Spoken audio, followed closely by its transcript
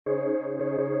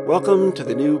Welcome to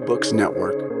the New Books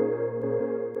Network.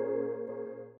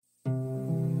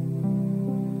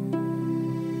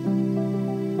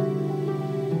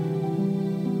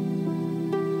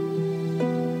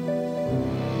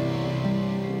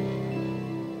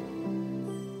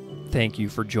 Thank you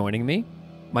for joining me.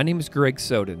 My name is Greg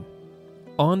Soden.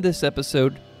 On this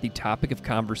episode, the topic of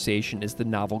conversation is the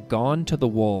novel Gone to the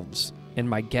Wolves, and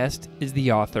my guest is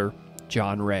the author,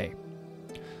 John Wray.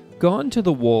 Gone to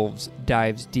the Wolves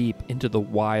dives deep into the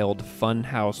wild,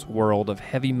 funhouse world of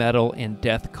heavy metal and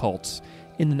death cults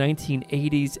in the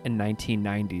 1980s and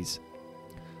 1990s.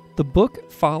 The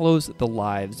book follows the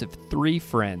lives of three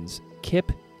friends,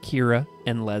 Kip, Kira,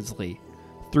 and Leslie,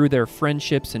 through their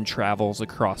friendships and travels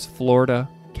across Florida,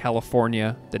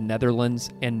 California, the Netherlands,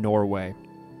 and Norway.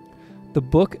 The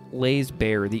book lays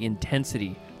bare the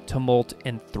intensity, tumult,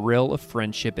 and thrill of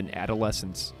friendship in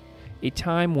adolescence, a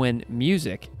time when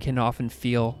music can often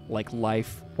feel like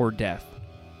life or death.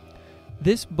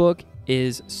 This book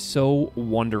is so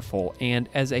wonderful, and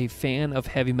as a fan of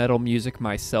heavy metal music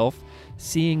myself,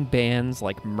 seeing bands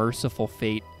like Merciful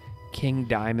Fate, King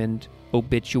Diamond,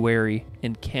 Obituary,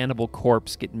 and Cannibal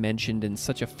Corpse get mentioned in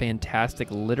such a fantastic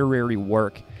literary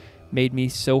work made me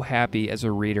so happy as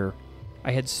a reader.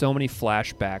 I had so many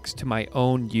flashbacks to my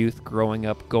own youth growing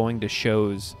up going to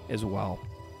shows as well.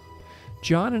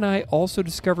 John and I also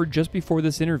discovered just before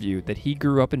this interview that he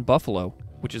grew up in Buffalo,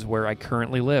 which is where I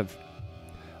currently live.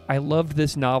 I loved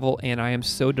this novel, and I am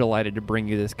so delighted to bring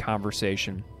you this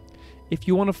conversation. If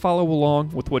you want to follow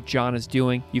along with what John is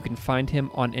doing, you can find him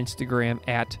on Instagram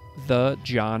at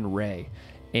 @TheJohnWray,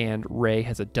 and Ray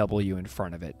has a W in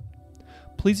front of it.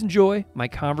 Please enjoy my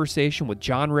conversation with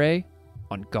John Wray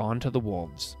on Gone to the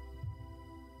Wolves.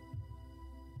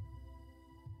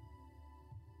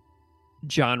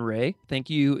 John Wray,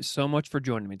 thank you so much for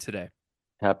joining me today.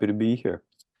 Happy to be here.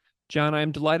 John,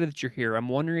 I'm delighted that you're here. I'm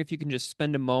wondering if you can just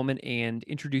spend a moment and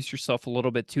introduce yourself a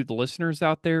little bit to the listeners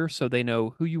out there so they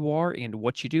know who you are and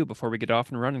what you do before we get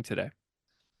off and running today.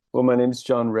 Well, my name is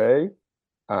John Wray.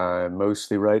 I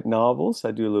mostly write novels. I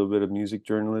do a little bit of music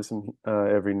journalism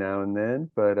every now and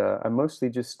then, but I'm mostly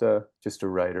just a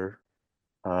writer.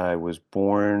 I was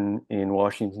born in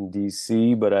Washington,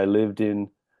 D.C., but I lived in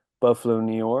Buffalo,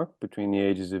 New York between the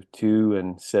ages of 2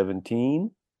 and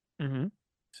 17. Mm-hmm.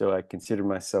 So I consider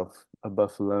myself a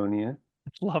Buffalonian.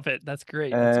 Love it. That's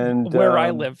great. And That's where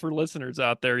I live for listeners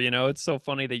out there. It's so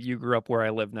funny that you grew up where I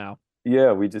live now.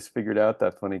 yeah, we just figured out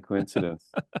that funny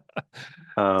coincidence.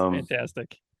 It's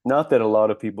fantastic. Not that a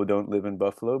lot of people don't live in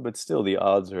Buffalo, but still the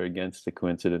odds are against a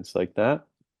coincidence like that.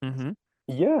 Mm-hmm.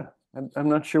 Yeah, I'm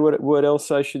not sure what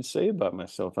else I should say about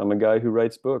myself. I'm a guy who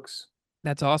writes books.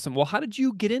 That's awesome. Well, how did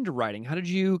you get into writing? How did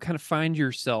you kind of find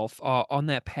yourself on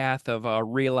that path of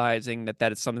realizing that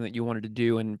that is something that you wanted to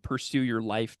do and pursue your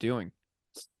life doing?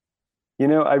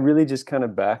 I really just kind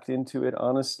of backed into it,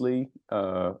 honestly.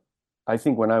 I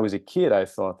think when I was a kid, I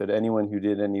thought that anyone who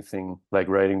did anything like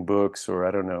writing books or,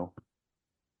 I don't know,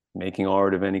 making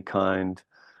art of any kind,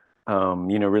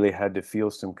 really had to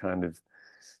feel some kind of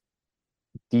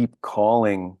deep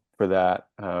calling for that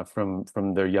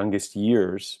from their youngest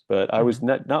years. But I was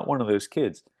not one of those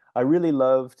kids. I really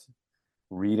loved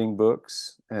reading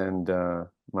books, and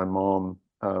my mom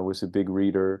was a big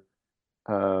reader.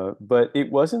 But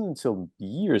it wasn't until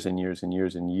years and years and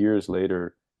years and years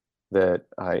later that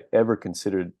I ever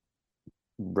considered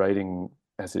writing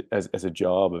as a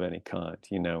job of any kind.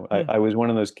 I was one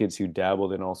of those kids who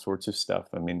dabbled in all sorts of stuff.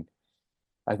 I mean,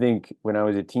 I think when I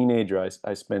was a teenager,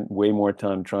 I spent way more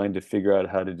time trying to figure out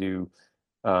how to do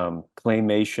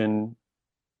claymation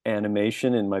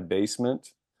animation in my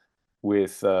basement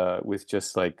with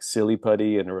just like silly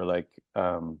putty or like I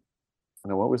don't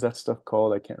know, what was that stuff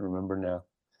called? I can't remember now.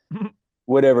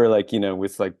 Whatever, like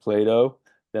with like Play-Doh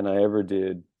than I ever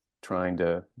did trying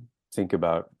to think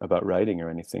about writing or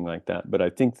anything like that. But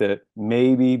I think that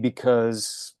maybe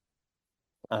because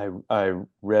I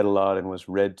read a lot and was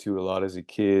read to a lot as a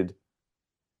kid,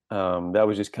 that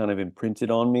was just kind of imprinted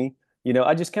on me.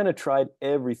 I just kind of tried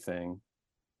everything.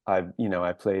 I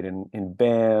played in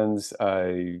bands.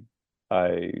 I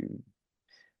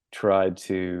tried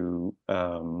to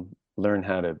learn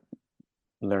how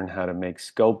to make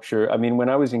sculpture. I mean, when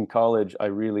I was in college, I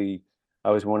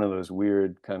was one of those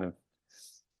weird kind of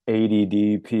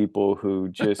ADD people who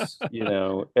just,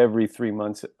 every 3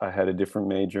 months I had a different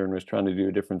major and was trying to do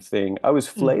a different thing. I was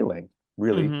flailing,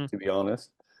 really, to be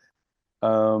honest.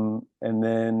 And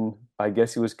then I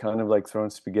guess it was kind of like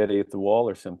throwing spaghetti at the wall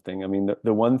or something. I mean,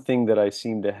 the one thing that I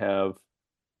seemed to have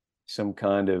some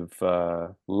kind of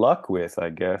luck with, I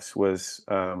guess, was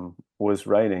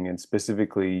writing, and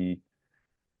specifically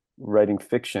writing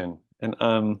fiction. And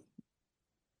for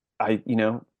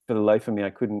the life of me, I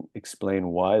couldn't explain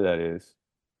why that is.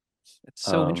 It's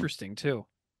so Um, interesting too.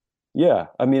 yeah,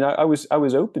 I mean, I was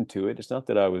open to it. It's not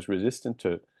that I was resistant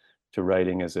to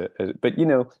writing but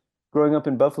growing up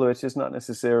in Buffalo, it's just not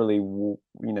necessarily, you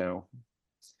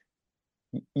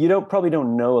don't probably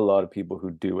don't know a lot of people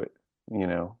who do it, you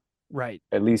know. Right.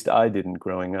 At least I didn't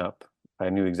growing up. I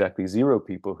knew exactly zero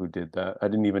people who did that. I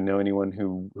didn't even know anyone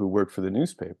who worked for the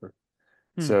newspaper.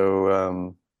 Hmm.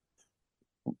 So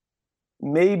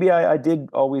maybe I did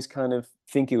always kind of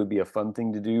think it would be a fun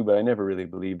thing to do, but I never really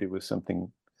believed it was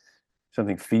something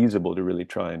feasible to really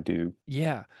try and do.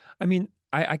 Yeah. I mean,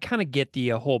 I kind of get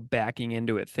the whole backing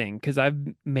into it thing because I've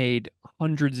made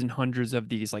hundreds and hundreds of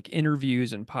these like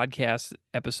interviews and podcast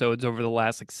episodes over the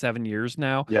last like 7 years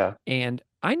now. Yeah, And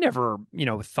I never,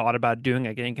 thought about doing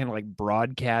like any kind of like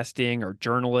broadcasting or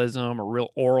journalism or real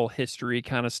oral history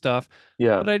kind of stuff.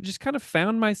 yeah, But I just kind of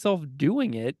found myself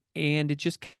doing it and it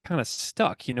just kind of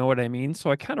stuck, you know what I mean?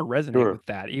 So I kind of resonate sure. with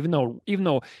that, even though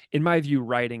in my view,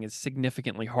 writing is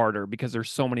significantly harder because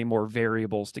there's so many more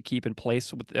variables to keep in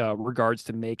place with regards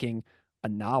to making a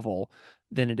novel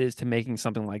than it is to making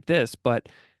something like this. But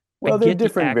I Well, they're get the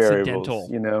different variables,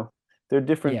 accidental. They're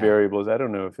different Yeah. variables. I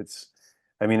don't know if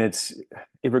I mean, it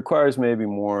requires maybe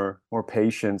more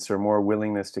patience or more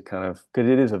willingness to kind of, because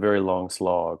it is a very long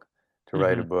slog to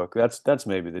write a Hmm. book. That's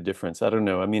maybe the difference. I don't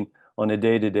know. I mean, on a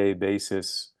day-to-day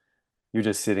basis, you're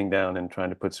just sitting down and trying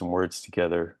to put some words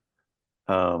together.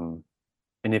 Um,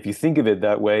 and if you think of it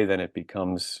that way, then it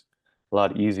becomes a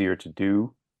lot easier to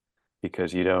do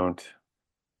because you don't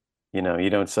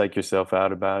psych yourself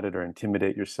out about it or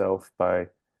intimidate yourself by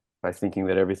thinking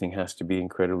that everything has to be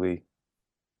incredibly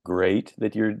great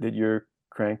that you're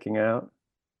cranking out.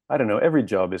 I don't know. Every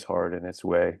job is hard in its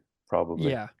way,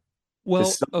 probably. Yeah.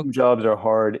 Just Well, some jobs are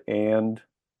hard and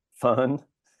fun,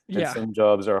 and yeah. some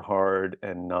jobs are hard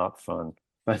and not fun.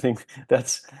 I think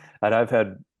and I've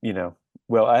had,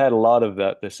 well, I had a lot of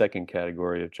that, the second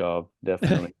category of job,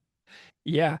 definitely.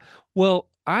 Yeah. Well,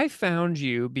 I found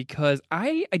you because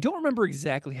I don't remember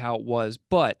exactly how it was,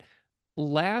 but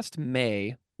last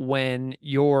May when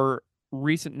your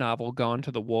recent novel Gone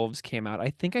to the Wolves came out,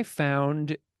 I think I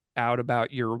found out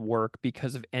about your work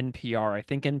because of NPR. I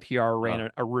think NPR ran Uh,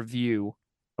 a review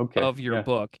okay. of your Yeah.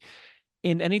 book.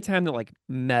 And anytime that like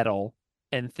metal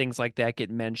and things like that get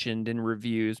mentioned in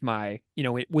reviews,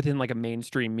 within like a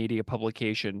mainstream media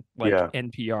publication like Yeah.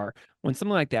 NPR, when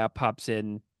something like that pops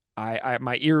in, I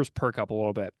my ears perk up a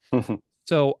little bit.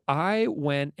 So I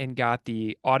went and got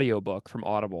the audiobook from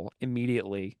Audible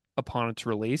immediately upon its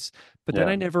release, but then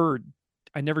Yeah.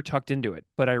 I never tucked into it.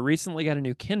 But I recently got a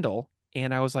new Kindle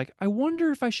and I was like, I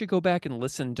wonder if I should go back and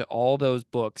listen to all those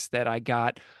books that I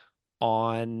got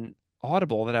on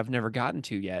Audible that I've never gotten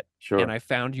to yet. And Sure. I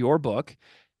found your book.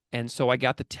 And so I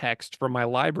got the text from my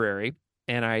library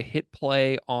and I hit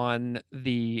play on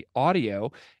the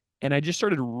audio and I just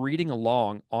started reading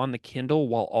along on the Kindle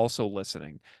while also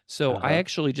listening. So I Uh-huh.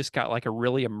 actually just got like a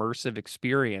really immersive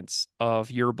experience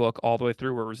of your book all the way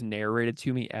through where it was narrated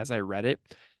to me as I read it.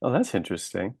 Oh, that's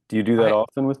interesting. Do you do that I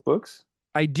often with books?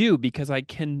 I do because I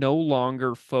can no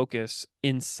longer focus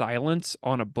in silence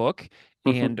on a book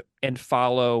and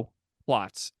follow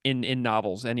plots in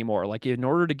novels anymore. Like in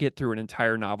order to get through an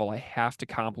entire novel, I have to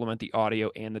complement the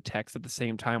audio and the text at the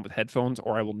same time with headphones,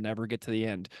 or I will never get to the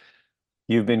end.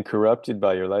 You've been corrupted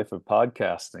by your life of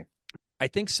podcasting. I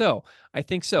think so. I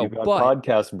think so. You've got But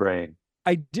podcast brain.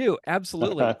 I do,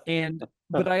 absolutely.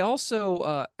 But I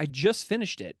also I just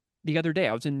finished it the other day.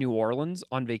 I was in New Orleans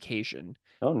on vacation.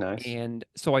 Oh, nice. And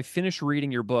so I finished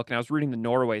reading your book and I was reading the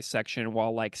Norway section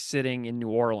while like sitting in New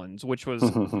Orleans, which was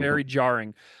very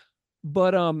jarring.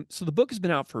 But so the book has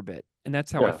been out for a bit and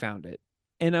that's how I Yeah, found it.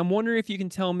 And I'm wondering if you can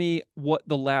tell me what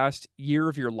the last year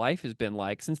of your life has been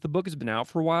like. Since the book has been out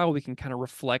for a while, we can kind of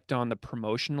reflect on the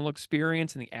promotional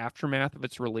experience and the aftermath of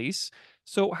its release.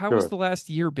 So how has sure. the last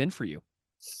year been for you?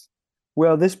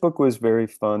 Well, this book was very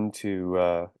fun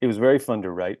it was very fun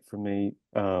to write for me,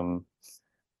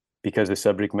 because the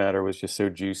subject matter was just so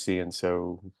juicy and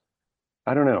so,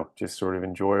 I don't know, just sort of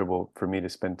enjoyable for me to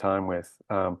spend time with.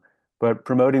 But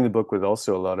promoting the book was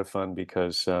also a lot of fun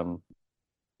because,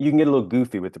 you can get a little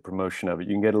goofy with the promotion of it.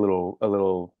 You can get a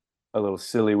little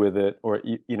silly with it, or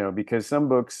because some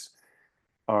books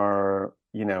are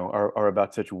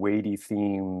about such weighty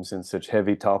themes and such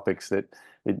heavy topics that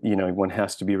one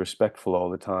has to be respectful all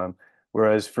the time.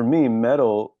 Whereas for me,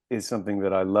 metal is something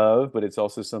that I love, but it's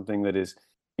also something that is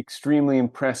extremely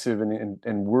impressive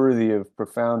and worthy of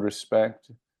profound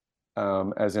respect,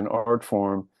 as an art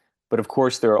form. But of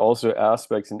course, there are also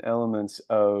aspects and elements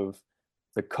of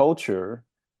the culture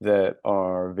that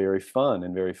are very fun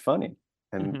and very funny.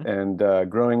 Hmm. And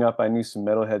growing up, I knew some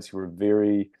metalheads who were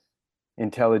very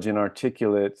intelligent,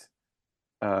 articulate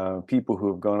people who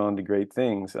have gone on to great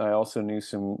things. I also knew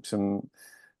some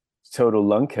total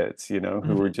lunkheads,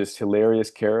 who were Hmm. just hilarious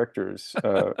characters,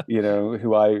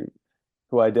 who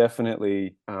I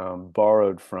definitely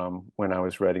borrowed from when I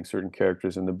was writing certain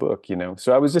characters in the book.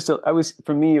 So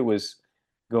for me, it was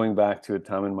going back to a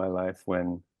time in my life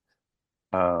when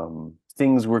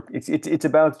things were, it's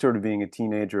about sort of being a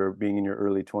teenager or being in your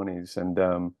early 20s.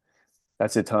 And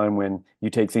that's a time when you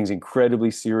take things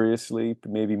incredibly seriously,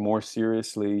 maybe more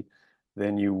seriously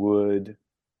than you would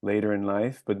later in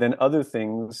life. But then other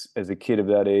things as a kid of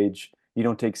that age, you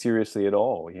don't take seriously at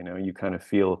all. You kind of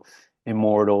feel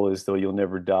immortal, as though you'll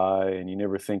never die, and you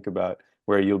never think about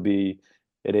where you'll be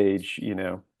at age,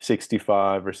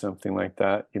 65 or something like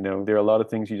that. There are a lot of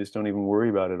things you just don't even worry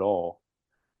about at all.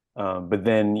 But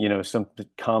then, some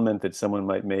comment that someone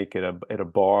might make at a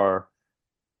bar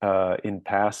in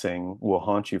passing will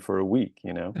haunt you for a week,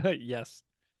 Yes.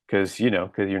 because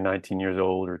you're 19 years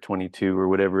old or 22 or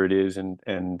whatever it is,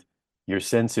 and your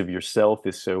sense of yourself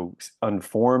is so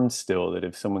unformed still that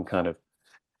if someone kind of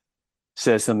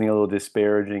says something a little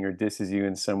disparaging or disses you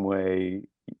in some way,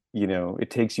 it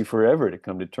takes you forever to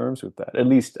come to terms with that. At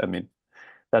least, I mean,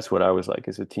 that's what I was like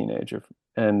as a teenager.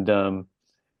 And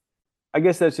I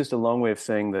guess that's just a long way of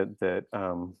saying that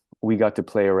we got to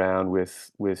play around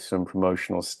with some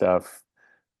promotional stuff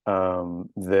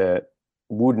that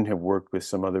wouldn't have worked with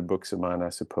some other books of mine, I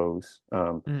suppose.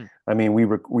 Mm. I mean,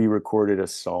 we recorded a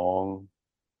song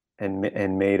and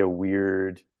made a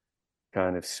weird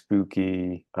kind of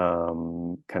spooky,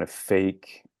 kind of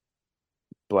fake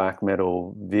black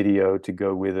metal video to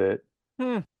go with it.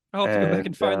 Hmm. I'll have to go back and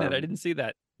And find that. I didn't see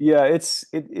that. yeah,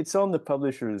 it's on the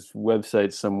publisher's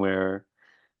website somewhere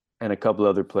and a couple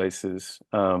other places.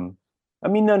 I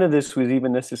mean, none of this was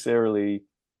even necessarily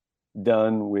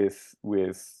done with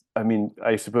I mean,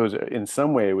 I suppose in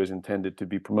some way it was intended to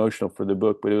be promotional for the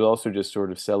book, but it was also just sort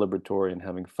of celebratory and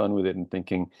having fun with it and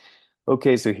thinking,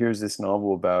 okay, so here's this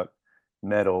novel about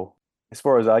metal. As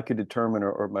far as I could determine,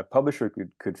 or my publisher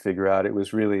could figure out, it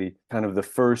was really kind of the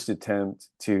first attempt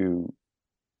to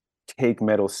take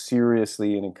metal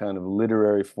seriously in a kind of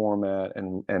literary format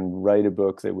and write a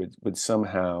book that would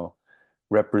somehow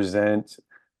represent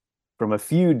from a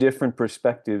few different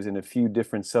perspectives and a few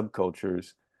different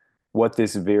subcultures what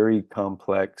this very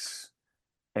complex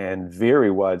and very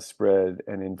widespread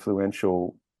and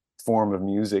influential form of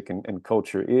music and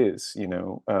culture is.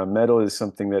 Metal is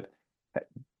something that,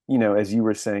 as you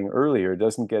were saying earlier,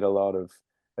 doesn't get a lot of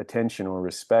attention or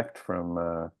respect from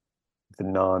the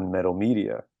non-metal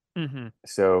media. Hmm.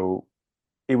 So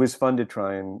it was fun to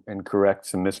try and correct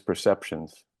some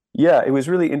misperceptions. Yeah, it was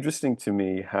really interesting to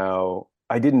me how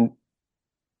I didn't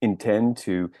intend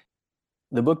to.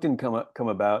 The book didn't come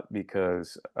about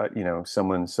because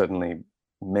someone suddenly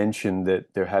mentioned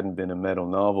that there hadn't been a metal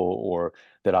novel, or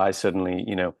that I suddenly,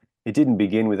 it didn't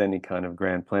begin with any kind of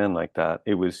grand plan like that.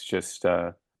 It was just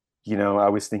I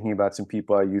was thinking about some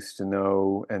people I used to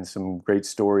know and some great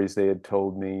stories they had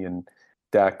told me, and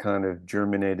that kind of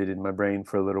germinated in my brain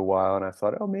for a little while, and I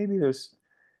thought, oh, maybe there's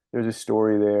a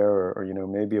story there, or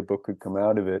maybe a book could come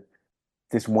out of it.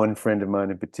 This one friend of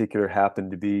mine in particular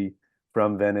happened to be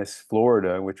from Venice,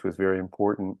 Florida, which was very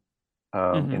important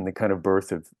Hmm. in the kind of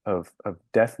birth of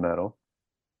death metal.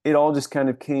 It all just kind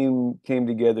of came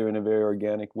together in a very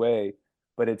organic way.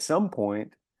 But at some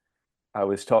point, I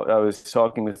was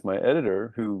talking with my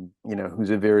editor, who's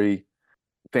a very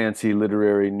fancy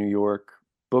literary New York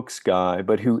books guy,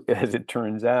 but who, as it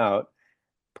turns out,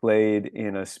 played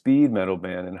in a speed metal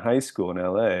band in high school in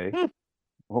LA.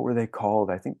 What were they called?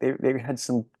 I think they had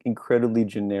some incredibly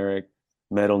generic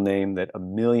metal name that a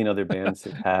million other bands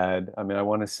had had. I mean, I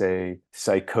want to say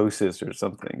Psychosis or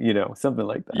something, something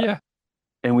like that. Yeah.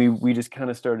 And we just kind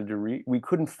of started to read. We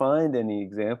couldn't find any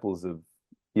examples of,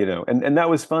 and that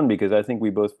was fun because I think we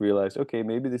both realized, okay,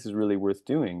 maybe this is really worth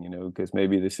doing, because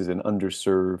maybe this is an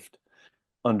underserved,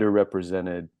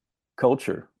 underrepresented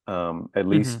culture, Hmm. at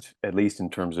least in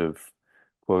terms of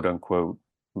quote unquote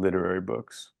literary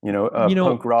books. You know,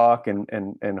 Punk rock and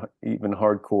even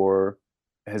hardcore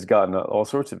has gotten all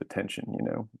sorts of attention,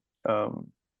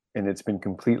 and it's been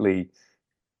completely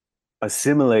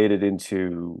assimilated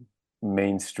into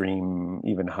mainstream,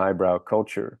 even highbrow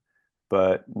culture.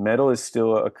 But metal is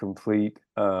still a complete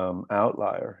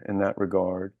outlier in that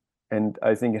regard. And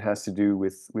I think it has to do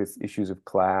with issues of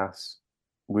class,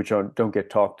 which don't get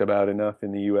talked about enough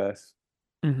in the US.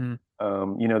 hmm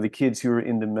The kids who are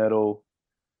into metal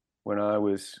when I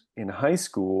was in high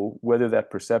school, whether that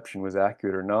perception was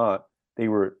accurate or not, they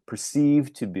were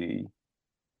perceived to be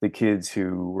the kids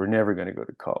who were never going to go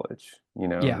to college,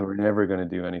 Yeah. who were never going to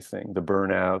do anything, the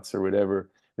burnouts or whatever.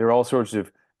 There are all sorts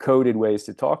of coded ways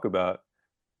to talk about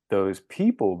those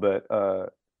people, but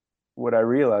what I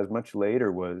realized much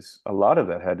later was a lot of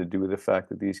that had to do with the fact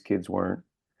that these kids weren't,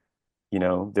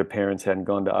 their parents hadn't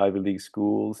gone to Ivy League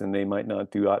schools, and they might not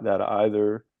do that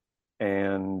either,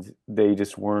 and they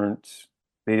just weren't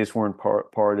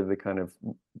part of the kind of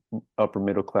upper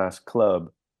middle class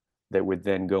club that would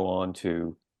then go on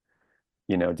to,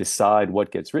 decide what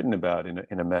gets written about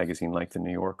in a magazine like the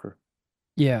New Yorker.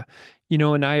 Yeah.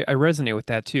 And I resonate with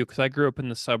that too, because I grew up in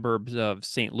the suburbs of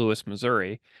St. Louis,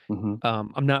 Missouri. Hmm.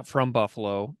 I'm not from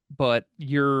Buffalo, but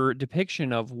your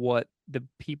depiction of what the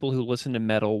people who listen to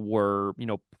metal were,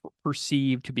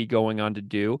 perceived to be going on to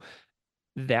do,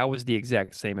 that was the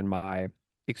exact same in my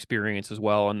experience as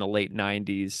well in the late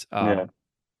 90s. Yeah.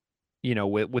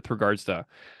 With regards to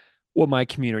what my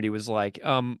community was like.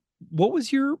 What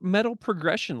was your metal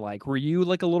progression like? Were you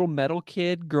like a little metal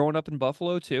kid growing up in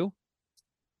Buffalo too?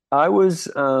 I was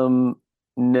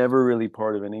never really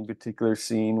part of any particular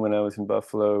scene when I was in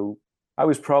Buffalo. I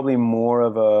was probably more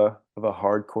of a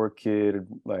hardcore kid.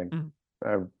 Like, Mm.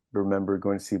 I remember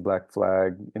going to see Black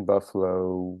Flag in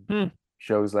Buffalo, Hmm.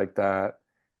 shows like that.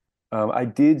 I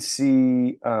did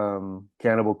see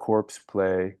Cannibal Corpse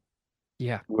play,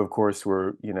 Yeah. who of course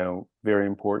were, very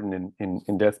important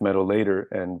in death metal later.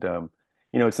 And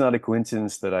it's not a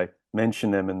coincidence that I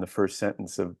mention them in the first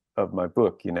sentence of my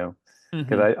book, Hmm.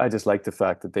 because I just like the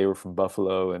fact that they were from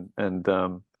Buffalo, and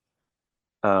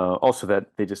also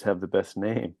that they just have the best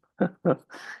name.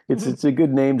 It's a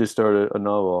good name to start a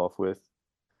novel off with.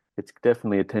 It's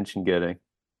definitely attention getting.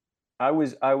 I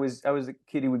was a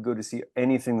kid who would go to see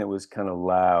anything that was kind of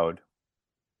loud.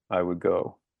 I would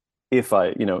go if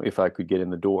I could get in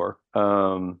the door.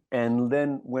 And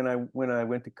then when I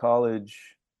went to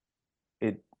college,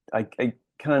 it I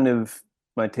kind of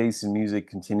my taste in music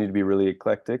continued to be really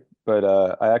eclectic, but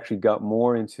I actually got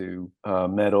more into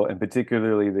metal, and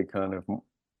particularly the kind of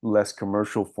less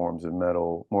commercial forms of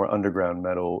metal, more underground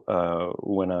metal,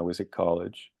 when I was at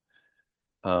college.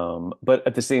 But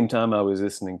at the same time, I was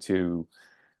listening to,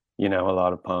 a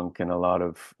lot of punk and a lot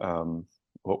of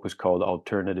what was called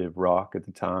alternative rock at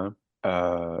the time.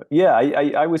 Yeah,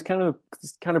 I was kind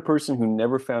of person who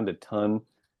never found a ton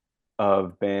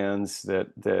of bands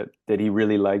that he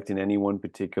really liked in any one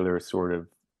particular sort of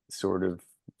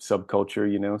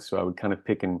subculture, So I would kind of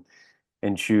pick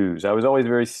and choose. I was always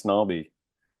very snobby.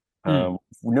 Hmm.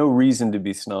 No reason to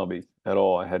be snobby at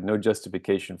all. I had no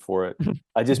justification for it.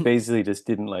 I just basically just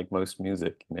didn't like most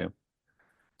music.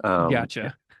 Um,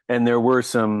 Gotcha. and there were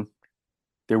some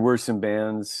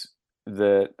bands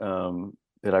that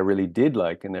I really did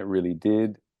like and that really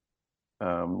did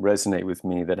resonate with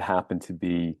me uh, that happened to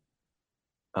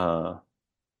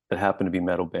be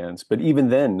metal bands. But even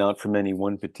then, not from any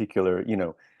one particular.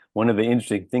 One of the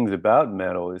interesting things about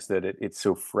metal is that it's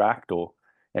so fractal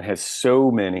and has so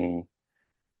many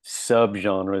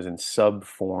subgenres and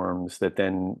subforms that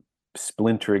then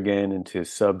splinter again into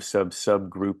sub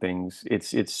groupings.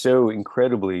 It's so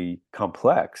incredibly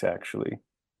complex, actually.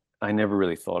 I never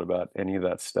really thought about any of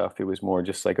that stuff. It was more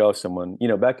just like, oh, someone,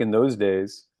 back in those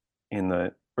days, in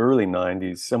the early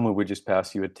 90s, someone would just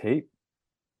pass you a tape,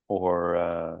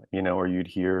 or you'd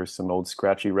hear some old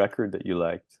scratchy record that you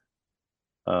liked.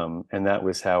 And that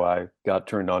was how I got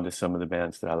turned on to some of the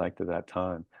bands that I liked at that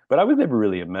time. But I was never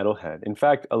really a metalhead. In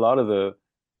fact, a lot of the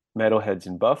metalheads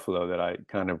in Buffalo that I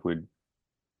kind of would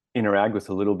interact with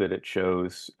a little bit at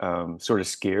shows sort of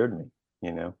scared me,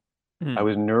 you know. I Hmm.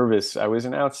 was nervous. I was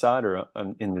an outsider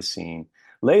in the scene.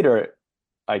 Later,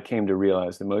 I came to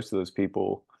realize that most of those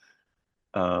people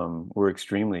were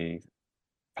extremely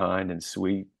kind and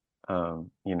sweet.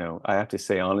 I have to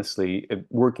say honestly,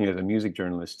 working as a music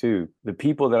journalist too, the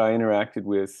people that I interacted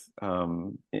with,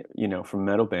 from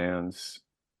metal bands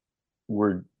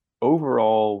were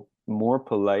overall more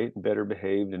polite, better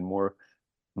behaved, and more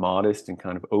modest and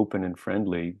kind of open and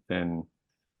friendly than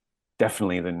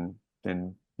definitely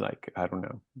than like, I don't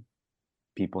know,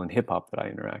 people in hip hop that I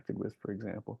interacted with, for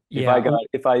example. If I Yeah.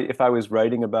 got if I was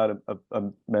writing about a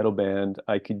metal band,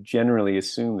 I could generally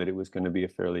assume that it was going to be a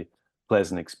fairly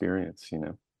pleasant experience.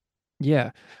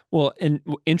 Yeah. Well, and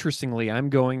interestingly, I'm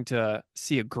going to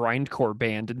see a grindcore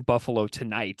band in Buffalo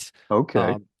tonight. Okay.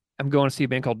 Um, I'm going to see a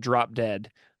band called Drop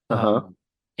Dead. Uh-huh.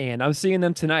 And I was seeing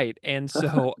them tonight. And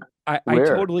so I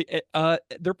Where? totally,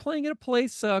 they're playing at a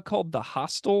place called The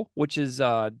Hostel, which is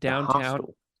The downtown.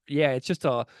 Hostel. Yeah, it's just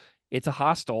It's a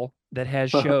hostel that has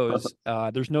shows.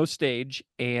 There's no stage,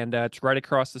 and it's right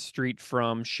across the street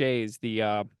from Shays, the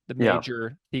Yeah.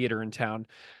 major theater in town.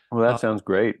 Well, that Uh, sounds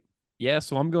great. yeah,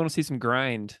 so I'm going to see some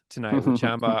Grind tonight, which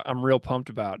I'm real pumped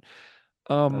about.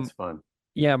 That's Um, fun.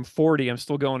 yeah, I'm 40. I'm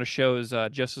still going to shows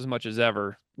just as much as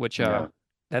ever, which Yeah.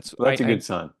 that's Well, that's a good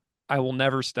sign. I will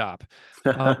never stop.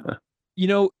 Um,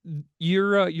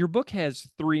 your book has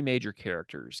three major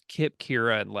characters, Kip,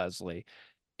 Kira, and Leslie.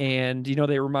 And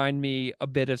they remind me a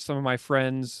bit of some of my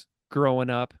friends growing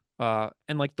up.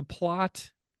 And like the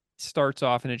plot starts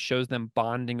off and it shows them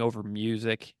bonding over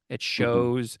music. It Hmm.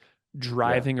 shows Yeah.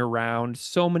 driving around,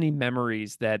 so many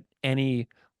memories that any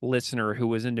listener who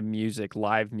was into music,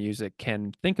 live music,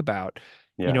 can think about.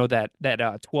 Yeah.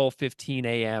 That 12:15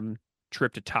 a.m.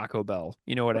 trip to Taco Bell.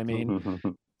 You know what I mean?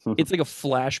 It's like a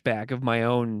flashback of my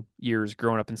own years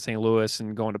growing up in St. Louis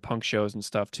and going to punk shows and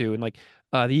stuff too. And like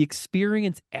the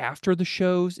experience after the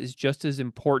shows is just as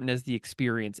important as the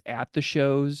experience at the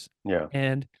shows. Yeah.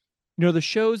 And the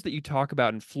shows that you talk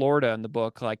about in Florida in the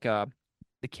book, like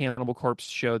the Cannibal Corpse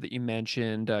show that you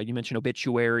mentioned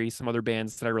Obituary, some other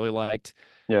bands that I really liked.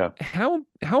 Yeah. How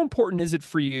important is it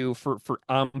for you for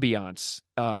ambiance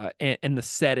and the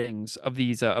settings of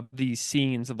these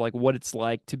scenes of like what it's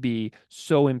like to be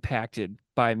so impacted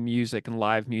by music and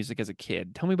live music as a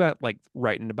kid? Tell me about like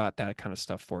writing about that kind of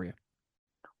stuff for you.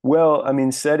 Well, I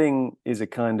mean, setting is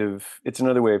it's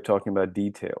another way of talking about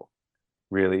detail,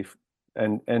 really.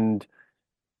 And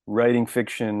writing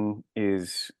fiction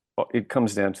it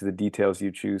comes down to the details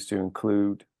you choose to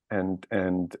include. And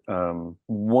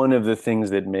one of the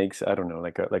things that makes, I don't know,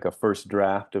 like a first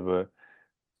draft of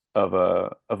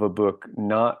a book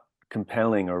not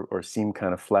compelling or seem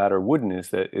kind of flat or wooden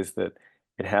is that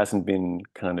it hasn't been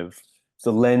kind of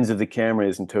the lens of the camera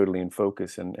isn't totally in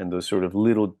focus, and those sort of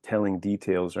little telling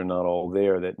details are not all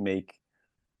there that make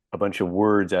a bunch of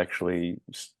words actually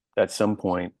at some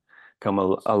point come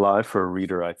alive for a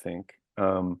reader, I think.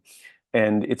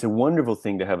 And it's a wonderful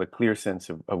thing to have a clear sense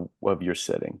of your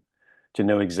setting, to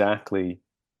know exactly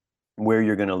where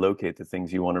you're going to locate the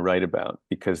things you want to write about,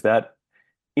 because that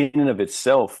in and of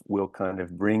itself will kind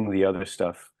of bring the other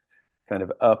stuff kind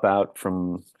of up out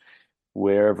from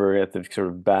wherever at the sort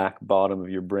of back bottom of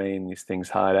your brain these things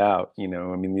hide out. I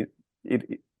mean,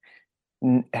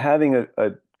 having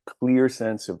a clear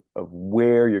sense of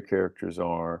where your characters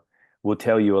are will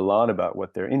tell you a lot about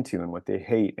what they're into and what they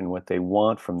hate and what they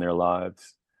want from their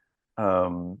lives.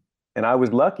 Um, and I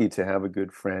was lucky to have a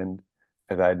good friend,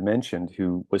 as I had mentioned,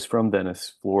 who was from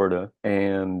Venice, Florida,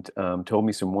 and told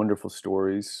me some wonderful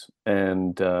stories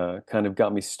and kind of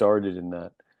got me started in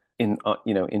that, in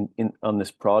on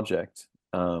this project.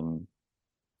 And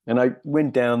I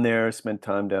went down there, spent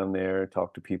time down there,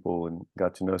 talked to people, and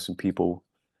got to know some people.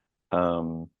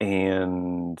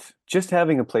 And just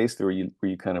having a place where you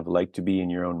kind of like to be in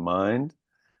your own mind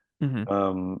Hmm.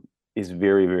 um, is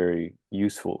very, very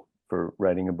useful for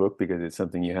writing a book, because it's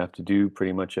something you have to do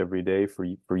pretty much every day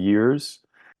for years.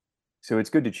 So it's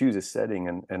good to choose a setting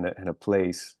and a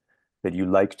place that you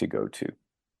like to go to.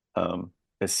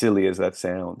 As silly as that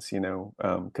sounds,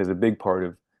 because a big part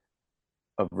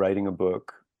of writing a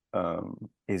book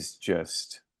is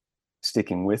just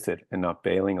sticking with it and not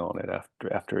bailing on it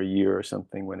after a year or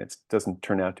something, when it doesn't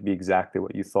turn out to be exactly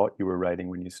what you thought you were writing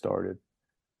when you started.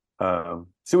 So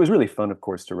it was really fun, of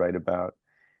course, to write about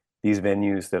these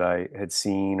venues that I had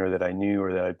seen or that I knew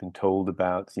or that I'd been told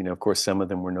about. Of course, some of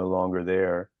them were no longer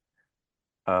there,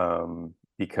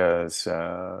 because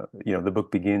the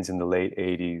book begins in the late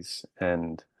 80s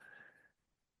and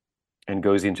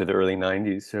goes into the early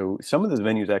 90s. So some of those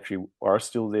venues actually are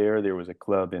still there. There was a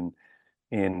club in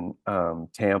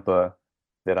Tampa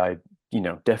that I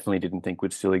definitely didn't think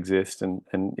would still exist, and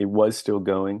it was still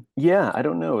going. Yeah, I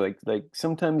don't know. Like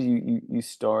sometimes you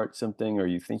start something, or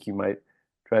you think you might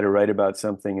try to write about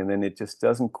something, and then it just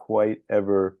doesn't quite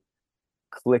ever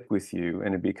click with you,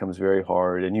 and it becomes very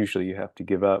hard, and usually you have to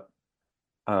give up.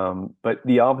 But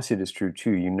the opposite is true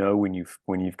too. When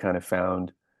you've kind of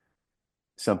found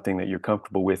something that you're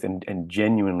comfortable with and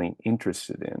genuinely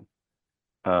interested in.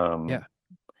 Um, Yeah.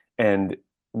 And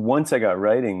once I got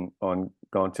writing on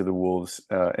Gone to the Wolves,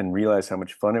 and realized how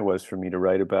much fun it was for me to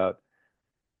write about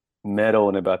metal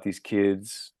and about these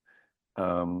kids,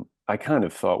 I kind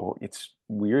of thought, well, it's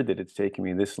weird that it's taken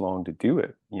me this long to do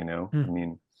it. I Hmm.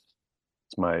 mean,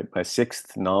 it's my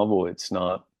sixth novel. It's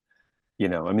not, I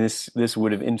mean, this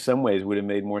would have, in some ways, would have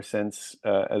made more sense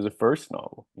as a first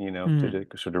novel. Hmm.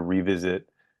 To sort of revisit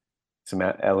some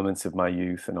elements of my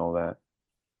youth and all that.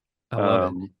 I love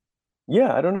it. Um,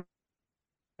 yeah, I don't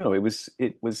know. It was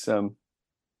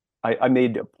I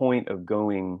made a point of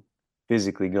going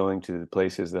physically going to the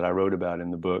places that I wrote about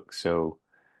in the book. So,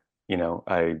 you know,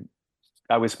 I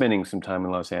was spending some time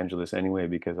in Los Angeles anyway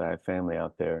because I have family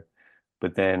out there.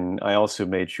 But then I also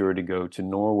made sure to go to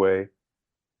Norway,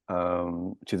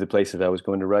 to the places I was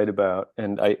going to write about.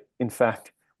 And I, in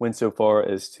fact, went so far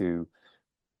as to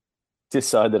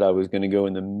decide that I was going to go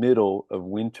in the middle of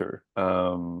winter,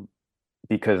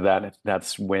 because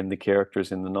that's when the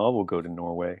characters in the novel go to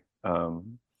Norway.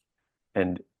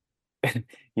 And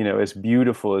you know, as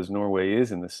beautiful as Norway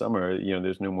is in the summer, you know,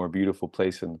 there's no more beautiful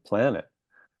place on the planet.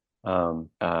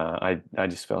 I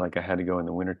just felt like I had to go in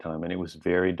the wintertime, and it was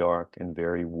very dark and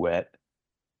very wet,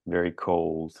 very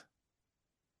cold.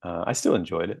 I still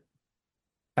enjoyed it.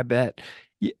 I bet.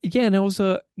 Yeah, and it was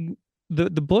the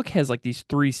book has like these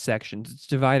three sections. It's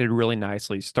divided really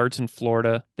nicely. Starts in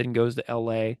Florida, then goes to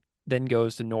LA, then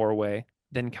goes to Norway,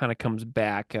 then kind of comes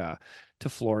back to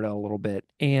Florida a little bit.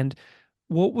 And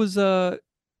what was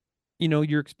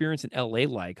your experience in LA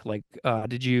like? Like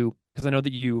did you, because I know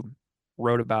that you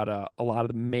wrote about a lot of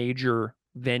the major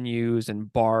venues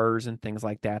and bars and things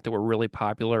like that were really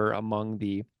popular among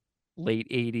the late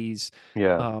 80s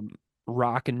Yeah. um,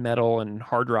 rock and metal and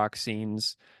hard rock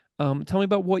scenes. Tell me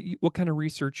about what kind of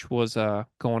research was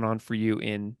going on for you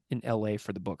in LA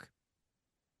for the book.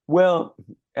 Well,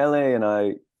 LA and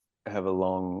I have a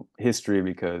long history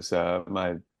because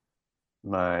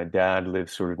my dad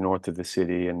lives sort of north of the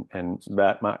city, and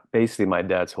that my basically my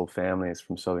dad's whole family is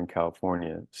from Southern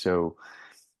California. So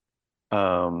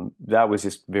that was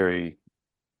just very,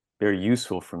 very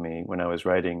useful for me when I was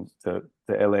writing the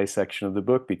LA section of the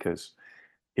book, because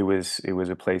it was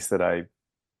a place that I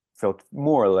felt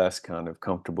more or less kind of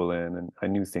comfortable in, and I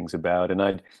knew things about, and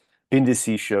I'd been to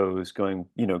see shows going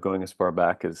as far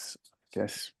back as, I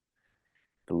guess,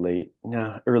 the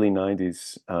early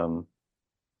 90s,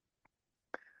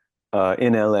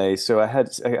 in LA. So I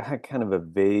had kind of a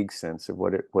vague sense of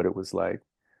what it was like.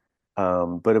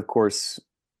 But of course,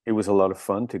 it was a lot of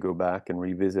fun to go back and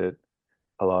revisit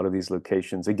a lot of these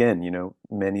locations. Again,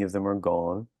 many of them are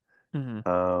gone. Hmm.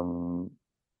 Um,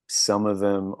 some of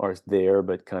them are there,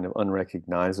 but kind of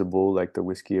unrecognizable, like the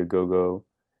Whiskey A Go-Go.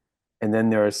 And then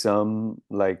there are some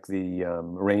like the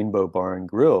Rainbow Bar and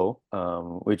Grill,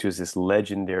 which was this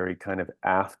legendary kind of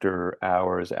after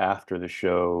hours, after the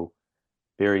show,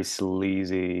 very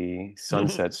sleazy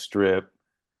Sunset Strip,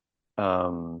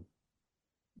 um,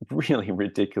 really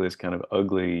ridiculous, kind of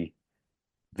ugly,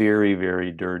 very,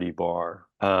 very dirty bar,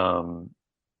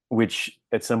 which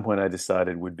at some point I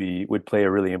decided would play a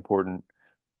really important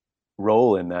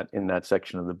role in that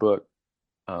section of the book,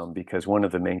 because one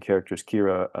of the main characters,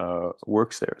 Kira,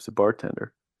 works there as a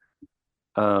bartender.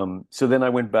 So then I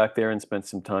went back there and spent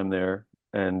some time there,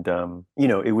 and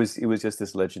it was just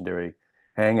this legendary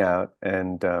hangout,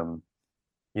 and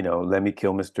Lemmy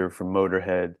Kilmister from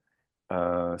Motorhead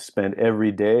spent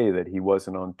every day that he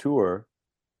wasn't on tour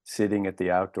sitting at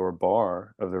the outdoor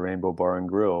bar of the Rainbow Bar and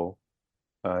Grill,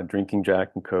 drinking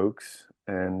Jack and Cokes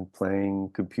and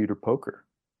playing computer poker.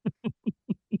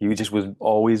 He just would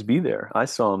always be there. I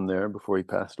saw him there before he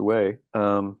passed away.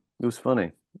 It was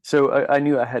funny. So I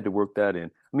knew I had to work that in.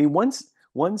 I mean,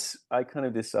 once I kind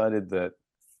of decided that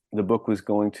the book was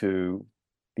going to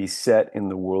be set in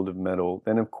the world of metal,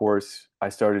 then of course I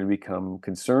started to become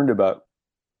concerned about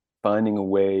finding a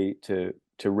way to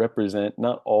represent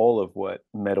not all of what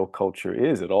metal culture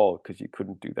is at all, because you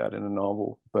couldn't do that in a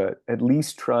novel, but at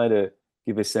least try to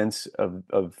give a sense of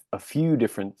a few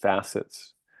different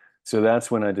facets. So that's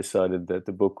when I decided that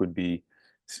the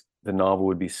novel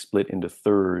would be split into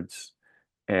thirds.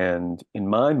 And in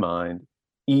my mind,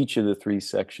 each of the three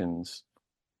sections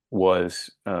was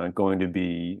going to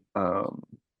be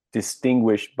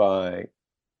distinguished by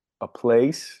a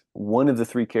place, one of the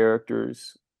three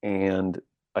characters, and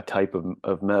a type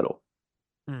of metal.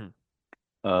 Mm.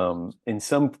 In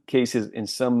some cases, in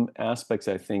some aspects,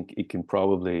 I think it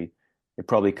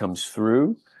probably comes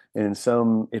through, and in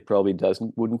some it probably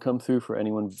wouldn't come through for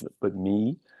anyone but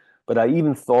me. But I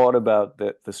even thought about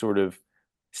the sort of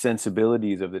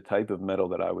sensibilities of the type of metal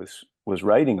that I was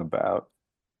writing about,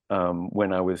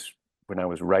 when I was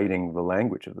writing the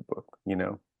language of the book.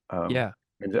 Um, Yeah.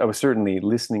 and I was certainly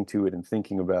listening to it and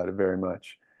thinking about it very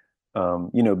much.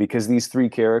 Because these three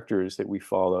characters that we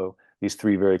follow, these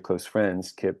three very close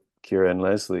friends, Kip, Kira, and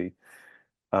Leslie,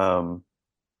 um,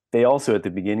 they also at the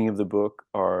beginning of the book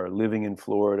are living in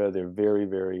Florida. They're very,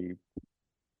 very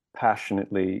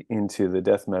passionately into the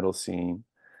death metal scene.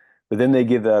 But then they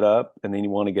give that up and they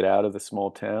want to get out of the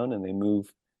small town and they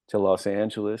move to Los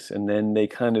Angeles. And then they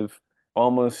kind of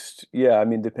almost, yeah,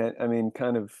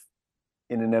 kind of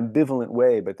in an ambivalent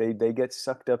way, but they get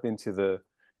sucked up into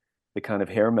the kind of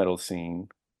hair metal scene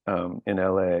in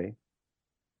LA,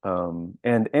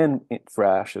 and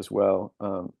thrash as well,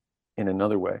 in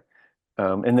another way.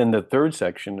 And then the third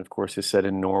section, of course, is set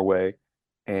in Norway,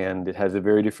 and it has a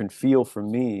very different feel for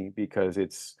me because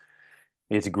it's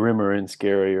grimmer and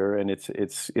scarier, and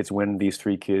it's when these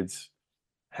three kids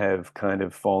have kind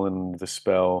of fallen under the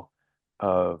spell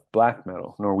of black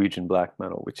metal, Norwegian black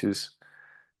metal, which is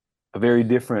a very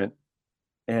different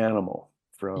animal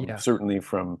from Yeah. certainly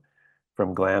from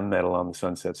glam metal on the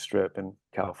Sunset Strip in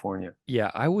California.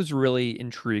 Yeah, I was really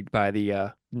intrigued by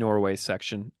the Norway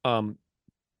section.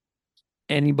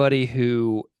 Anybody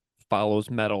who follows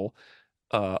metal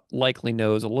likely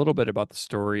knows a little bit about the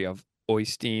story of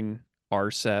Oystein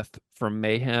Arseth from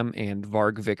Mayhem and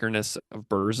Varg Vikernes of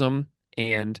Burzum.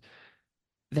 And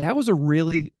that was a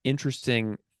really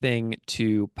interesting thing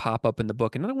to pop up in the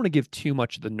book. And I don't want to give too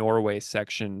much of the Norway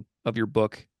section of your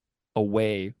book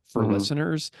away for Hmm.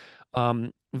 listeners.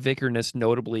 Vikernes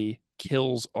notably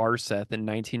kills Arseth in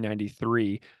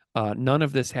 1993. None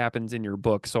of this happens in your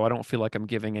book, so I don't feel like I'm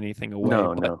giving anything away.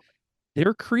 No, But no.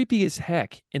 they're creepy as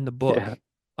heck in the book. Yeah,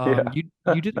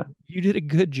 yeah. You did a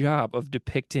good job of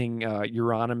depicting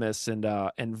Euronymous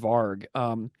and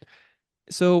Varg.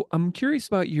 So I'm curious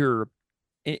about your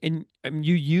and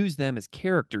you use them as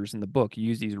characters in the book. You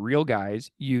use these real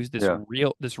guys. You use Yeah,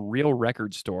 this real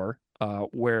record store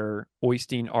where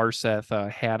Oystein Arseth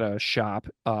had a shop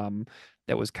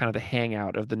that was kind of the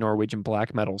hangout of the Norwegian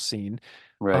black metal scene.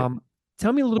 right. Um,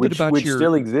 Tell me a little bit Which about which your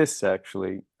still exists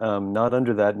actually, not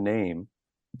under that name,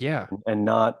 yeah and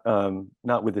not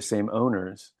with the same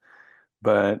owners,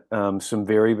 but some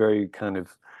very, very kind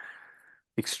of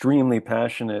extremely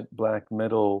passionate black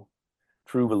metal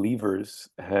true believers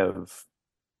have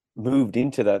moved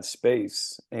into that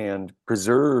space and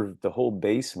preserved the whole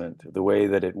basement the way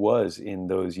that it was in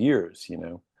those years,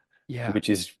 yeah which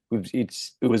is it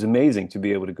was amazing to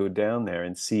be able to go down there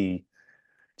and see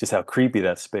just how creepy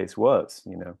that space was.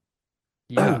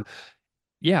 yeah.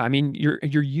 Yeah, I mean your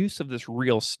use of this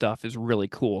real stuff is really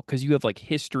cool because you have like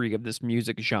history of this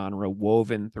music genre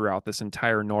woven throughout this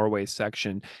entire Norway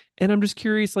section. And I'm just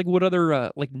curious, like what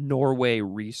other like Norway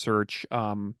research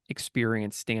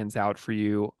experience stands out for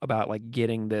you about like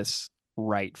getting this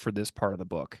right for this part of the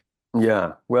book?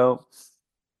 Yeah, well,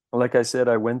 like I said,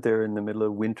 I went there in the middle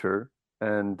of winter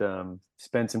and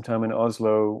spent some time in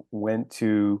Oslo, went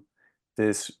to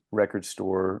this record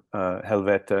store,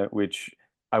 Helvete, which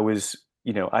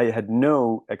I had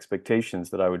no expectations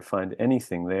that I would find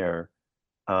anything there.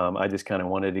 I just kind of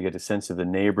wanted to get a sense of the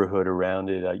neighborhood around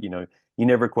it. You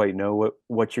never quite know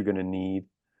what you're going to need,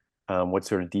 what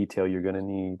sort of detail you're going to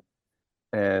need.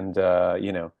 And,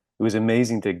 it was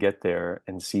amazing to get there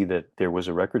and see that there was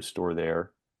a record store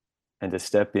there and to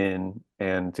step in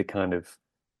and to kind of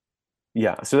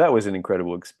yeah, so that was an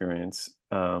incredible experience.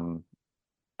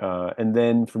 And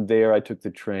then from there I took the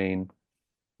train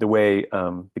the way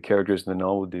the characters in the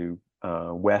novel do,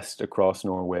 west across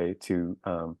Norway to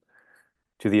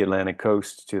the Atlantic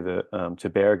coast, to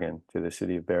Bergen, to the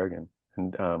city of Bergen,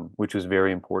 and which was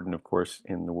very important, of course,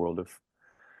 in the world of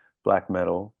black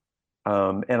metal.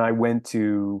 And I went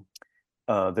to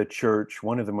the church,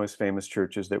 one of the most famous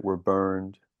churches that were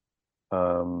burned.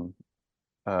 Um,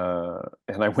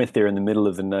 and I went there in the middle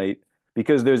of the night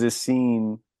because there's a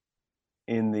scene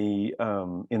in the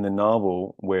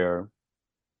novel where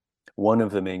one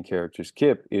of the main characters,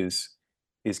 Kip, is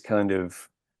kind of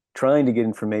trying to get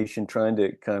information, trying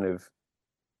to kind of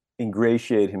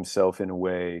ingratiate himself in a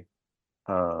way,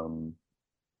 um,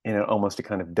 almost a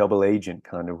kind of double agent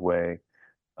kind of way,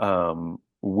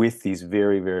 with these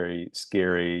very, very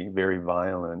scary, very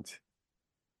violent,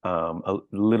 a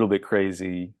little bit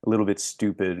crazy, a little bit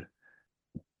stupid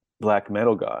black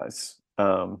metal guys.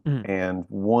 Mm. And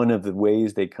one of the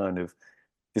ways they kind of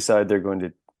decide they're going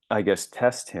to, I guess,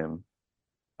 test him,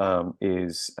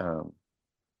 is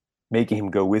making him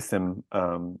go with them,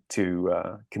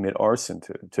 to commit arson,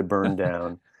 to burn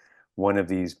down one of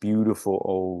these beautiful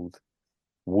old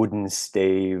wooden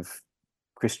stave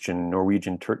Christian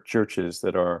Norwegian churches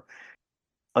that are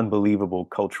unbelievable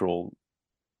cultural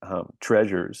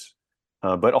treasures,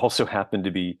 but also happen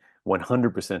to be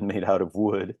 100% made out of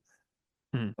wood.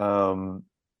 Mm. Um,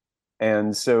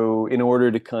 and so, in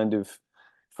order to kind of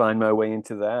find my way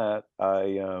into that,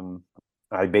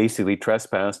 I basically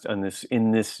trespassed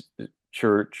in this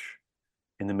church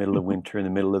in the middle of winter, in the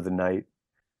middle of the night.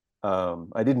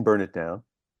 I didn't burn it down.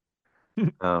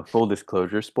 Full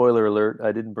disclosure, spoiler alert,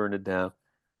 I didn't burn it down.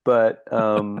 But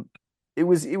it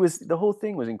was the whole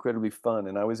thing was incredibly fun,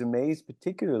 and I was amazed,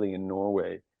 particularly in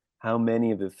Norway, how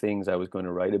many of the things I was going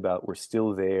to write about were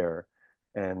still there.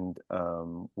 and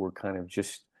were kind of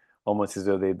just almost as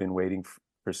though they'd been waiting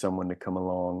for someone to come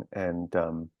along and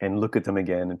look at them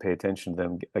again and pay attention to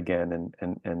them again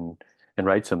and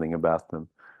write something about them.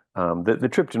 The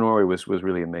trip to Norway was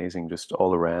really amazing, just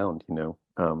all around, you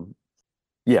know.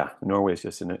 Yeah, Norway is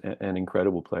just an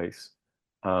incredible place.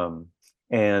 Um,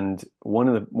 and one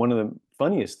of the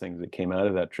funniest things that came out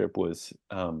of that trip was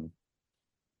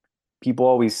people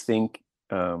always think,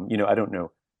 you know, I don't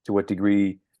know to what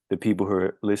degree the people who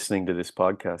are listening to this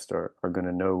podcast are going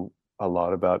to know a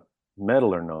lot about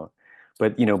metal or not.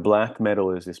 But, you know, black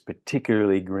metal is this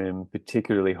particularly grim,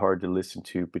 particularly hard to listen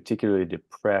to, particularly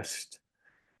depressed,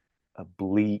 a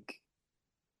bleak,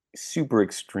 super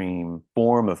extreme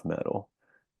form of metal.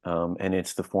 And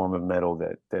it's the form of metal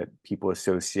that people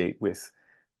associate with,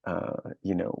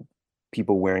 you know,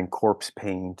 people wearing corpse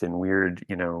paint and weird,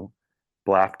 you know,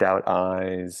 blacked out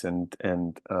eyes and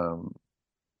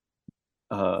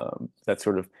that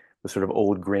sort of the sort of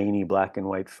old grainy black and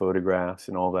white photographs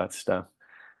and all that stuff.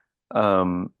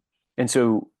 Um, and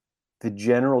so the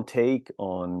general take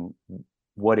on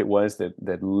what it was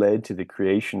that led to the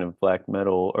creation of black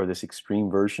metal, or this extreme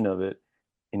version of it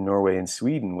in Norway and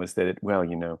Sweden, was that well,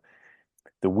 you know,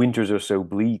 the winters are so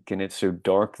bleak and it's so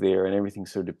dark there and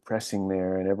everything's so depressing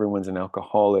there and everyone's an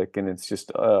alcoholic and it's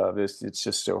just it's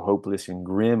just so hopeless and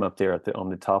grim up there on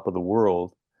the top of the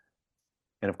world.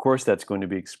 And of course that's going to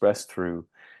be expressed through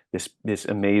this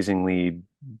amazingly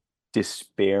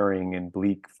despairing and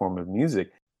bleak form of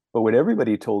music. But what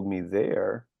everybody told me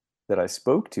there that I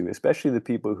spoke to, especially the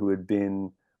people who had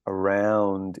been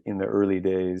around in the early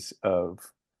days of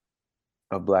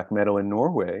black metal in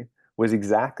Norway, was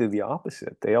exactly the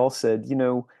opposite. They all said, you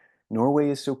know, Norway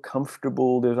is so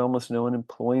comfortable. There's almost no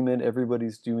unemployment.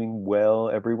 Everybody's doing well.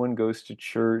 Everyone goes to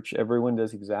church. Everyone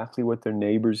does exactly what their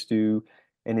neighbors do.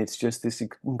 And it's just this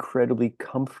incredibly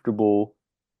comfortable,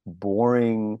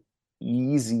 boring,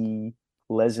 easy,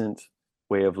 pleasant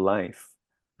way of life.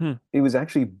 Hmm. It was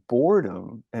actually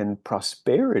boredom and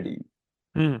prosperity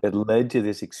Hmm. that led to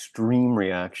this extreme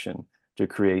reaction to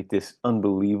create this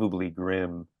unbelievably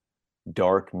grim,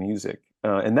 dark music.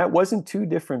 And that wasn't too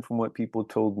different from what people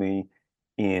told me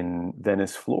in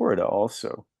Venice, Florida,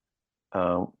 also,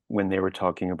 when they were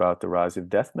talking about the rise of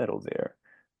death metal there.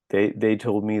 They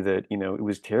told me that, you know, it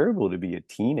was terrible to be a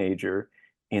teenager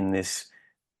in this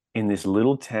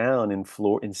little town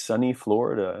in sunny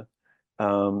Florida,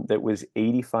 that was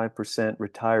 85%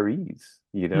 retirees,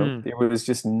 you know. Hmm. There was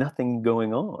just nothing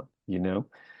going on, you know.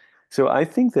 So I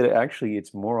think that actually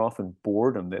it's more often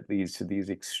boredom that leads to these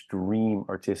extreme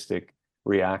artistic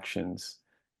reactions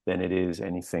than it is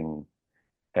anything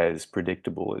as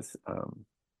predictable as,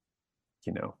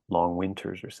 you know, long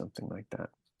winters or something like that.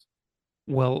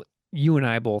 Well, you and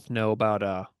I both know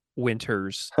about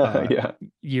winters Yeah.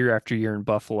 year after year in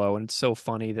Buffalo, and it's so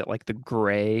funny that like the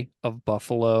gray of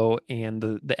Buffalo and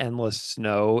the endless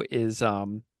snow is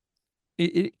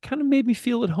it kind of made me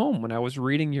feel at home when I was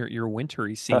reading your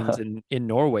wintry scenes in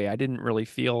Norway. I didn't really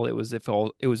feel it was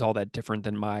all that different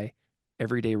than my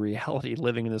everyday reality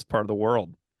living in this part of the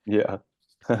world. Yeah.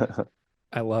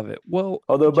 I love it. Well,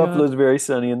 Although John, Buffalo's very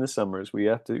sunny in the summers,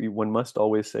 one must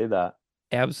always say that.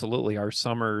 absolutely, our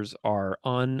summers are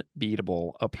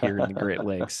unbeatable up here in the Great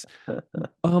Lakes.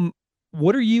 Um,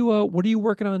 what are you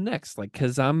working on next? Like,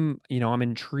 because I'm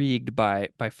intrigued by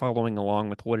following along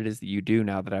with what it is that you do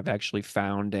now that I've actually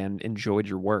found and enjoyed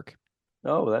your work.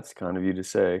 Oh, that's kind of you to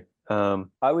say.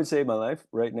 I would say my life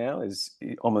right now is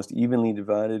almost evenly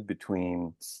divided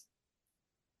between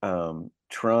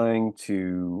trying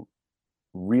to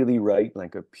really write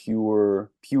like a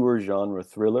pure genre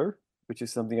thriller, which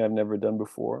is something I've never done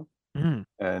before, Mm,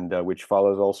 and which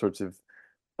follows all sorts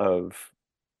of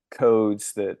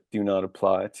codes that do not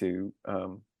apply to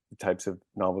the types of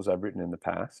novels I've written in the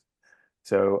past.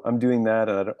 So I'm doing that,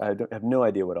 and I have no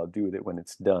idea what I'll do with it when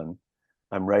it's done.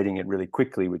 I'm writing it really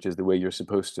quickly, which is the way you're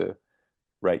supposed to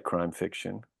write crime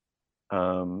fiction.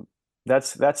 Um,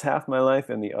 that's half my life,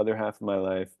 and the other half of my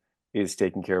life is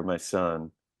taking care of my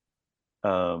son,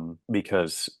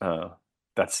 because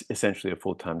that's essentially a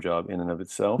full-time job in and of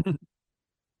itself.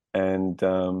 And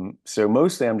so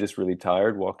mostly I'm just really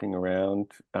tired walking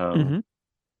around, hmm.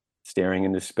 staring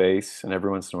into space, and every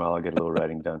once in a while I'll get a little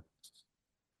writing done.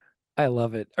 I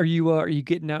love it. Are you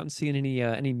getting out and seeing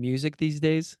any music these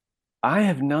days? I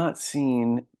have not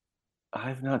seen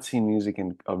I've not seen music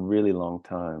in a really long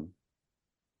time.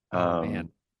 Oh man.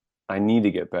 Um, I need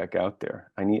to get back out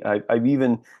there. I've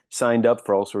even signed up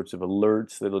for all sorts of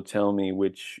alerts that'll tell me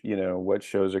which, you know, what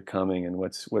shows are coming and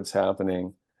what's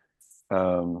happening.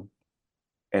 Um,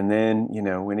 and then, you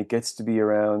know, when it gets to be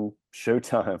around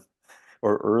showtime,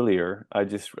 or earlier, I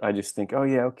just think, oh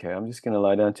yeah, okay, I'm just gonna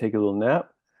lie down, take a little nap,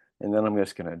 and then I'm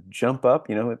just gonna jump up,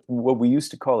 what we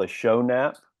used to call a show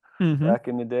nap Hmm. back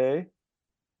in the day.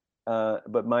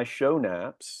 But my show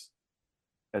naps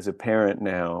as a parent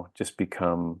now just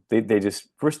become they just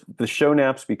first the show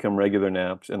naps become regular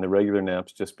naps, and the regular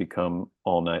naps just become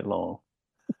all night long.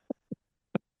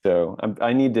 So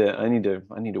I need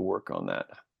to work on that.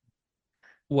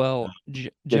 Well,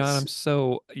 John, It's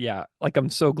I'm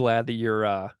so glad that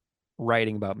you're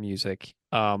writing about music.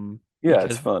 Yeah, it's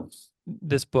Because fun.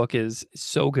 this book is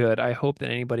so good. I hope that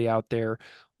anybody out there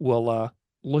will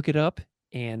look it up.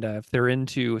 And if they're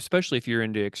into, especially if you're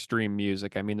into extreme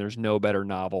music, I mean, there's no better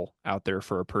novel out there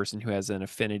for a person who has an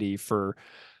affinity for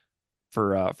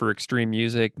extreme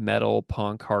music, metal,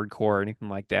 punk, hardcore, anything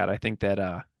like that. I think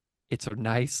that it's a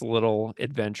nice little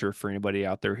adventure for anybody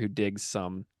out there who digs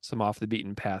some off the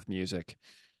beaten path music.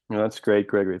 That's great,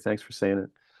 Gregory. Thanks for saying it.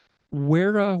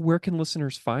 Where can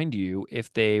listeners find you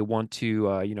if they want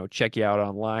to check you out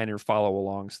online or follow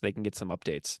along so they can get some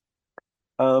updates?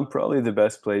 Probably the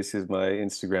best place is my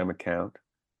Instagram account,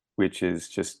 which is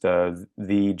just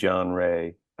the John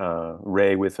Ray,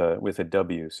 Ray with a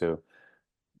W, so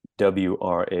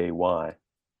Wray.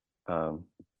 Um,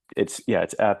 it's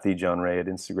at the John Ray at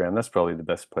Instagram. That's probably the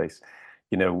best place.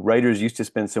 Writers used to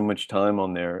spend so much time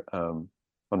on their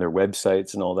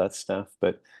websites and all that stuff,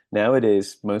 but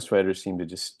nowadays most writers seem to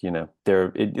just,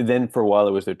 then for a while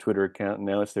it was their Twitter account, and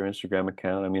now it's their Instagram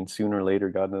account. I mean, sooner or later,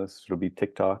 God knows, it'll be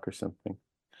TikTok or something,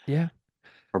 Yeah.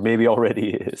 or maybe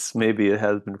already is. Maybe it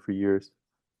has been for years.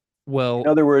 In Well,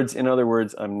 other words, in other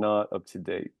words, I'm not up to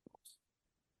date.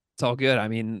 it's all good. I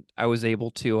mean, I was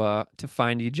able to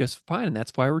find you just fine, and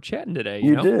that's why we're chatting today,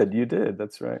 you You know? did, you did.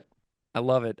 That's right. I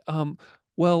love it.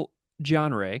 Well,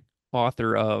 John Ray,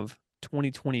 author of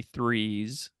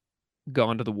 2023's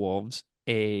Gone to the Wolves,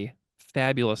 a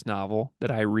fabulous novel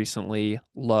that I recently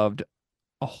loved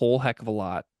a whole heck of a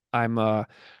lot. I'm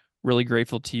really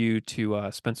grateful to you to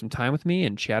spend some time with me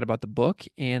and chat about the book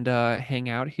and hang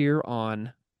out here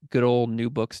on good old New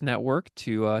Books Network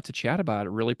to chat about it.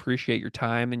 Really appreciate your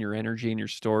time and your energy and your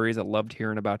stories. I loved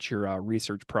hearing about your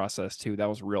research process too. That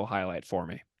was a real highlight for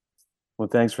me. Well,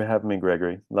 thanks for having me,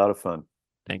 Gregory. A lot of fun.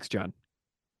 Thanks, John.